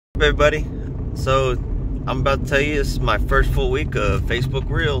Everybody, so I'm about to tell you this is my first full week of Facebook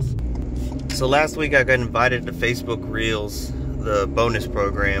Reels. So last week I got invited to Facebook Reels, the bonus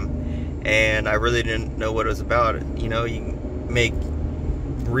program, and I really didn't know what it was about. You know, you make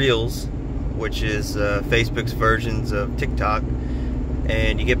Reels, which is Facebook's versions of TikTok,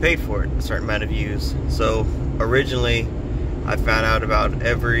 and you get paid for it, a certain amount of views. So originally I found out about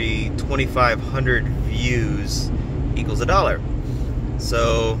every 2,500 views equals $1.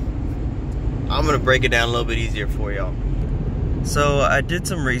 So I'm gonna break it down a little bit easier for y'all. So I did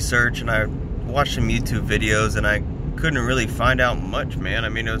some research and I watched some YouTube videos and I couldn't really find out much, man. I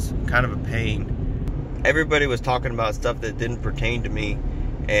mean, it was kind of a pain. Everybody was talking about stuff that didn't pertain to me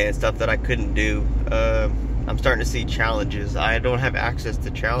and stuff that I couldn't do. I'm starting to see challenges. I don't have access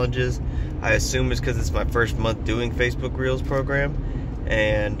to challenges. I assume it's because it's my first month doing Facebook Reels program,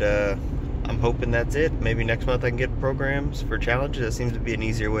 and I'm hoping that's it. Maybe next month I can get programs for challenges. That seems to be an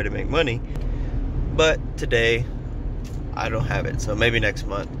easier way to make money. But today, I don't have it. So maybe next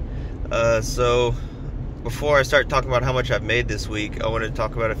month. So before I start talking about how much I've made this week, I want to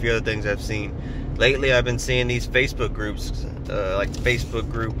talk about a few other things I've seen. Lately, I've been seeing these Facebook groups, like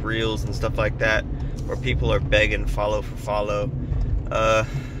Facebook group Reels and stuff like that, where people are begging follow for follow.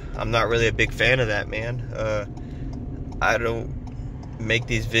 I'm not really a big fan of that, man. I don't make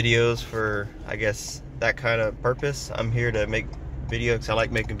these videos for, I guess, that kind of purpose. I'm here to make videos because I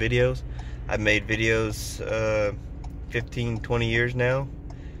like making videos. I've made videos 15, 20 years now.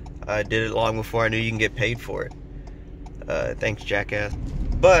 I did it long before I knew you can get paid for it. Thanks, jackass.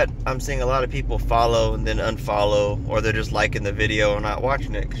 But I'm seeing a lot of people follow and then unfollow, or they're just liking the video and not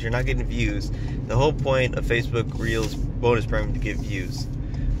watching it because you're not getting views. The whole point of Facebook Reels bonus program is to get views.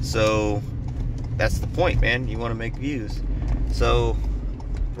 So that's the point, man. You want to make views. So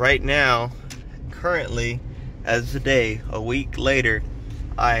right now, currently, as of today, a week later,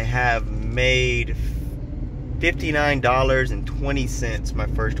 I have made $59.20 my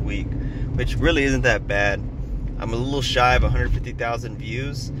first week, which really isn't that bad. I'm a little shy of 150,000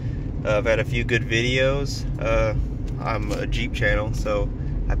 views. I've had a few good videos. I'm a Jeep channel, so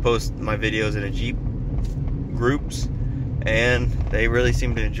I post my videos in a Jeep groups, and they really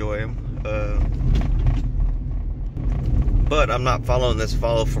seem to enjoy them. But I'm not following this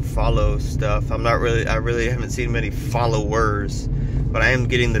follow for follow stuff. I really haven't seen many followers, but I am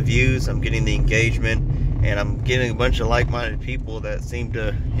getting the views, I'm getting the engagement, and I'm getting a bunch of like-minded people that seem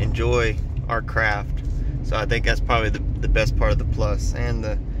to enjoy our craft. So I think that's probably the best part of the plus, and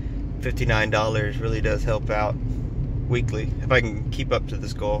the $59 really does help out weekly if I can keep up to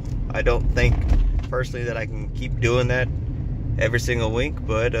this goal. I don't think personally that I can keep doing that every single week,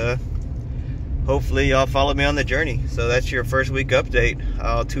 but hopefully y'all follow me on the journey. So that's your first week update.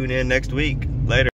 I'll tune in next week. Later.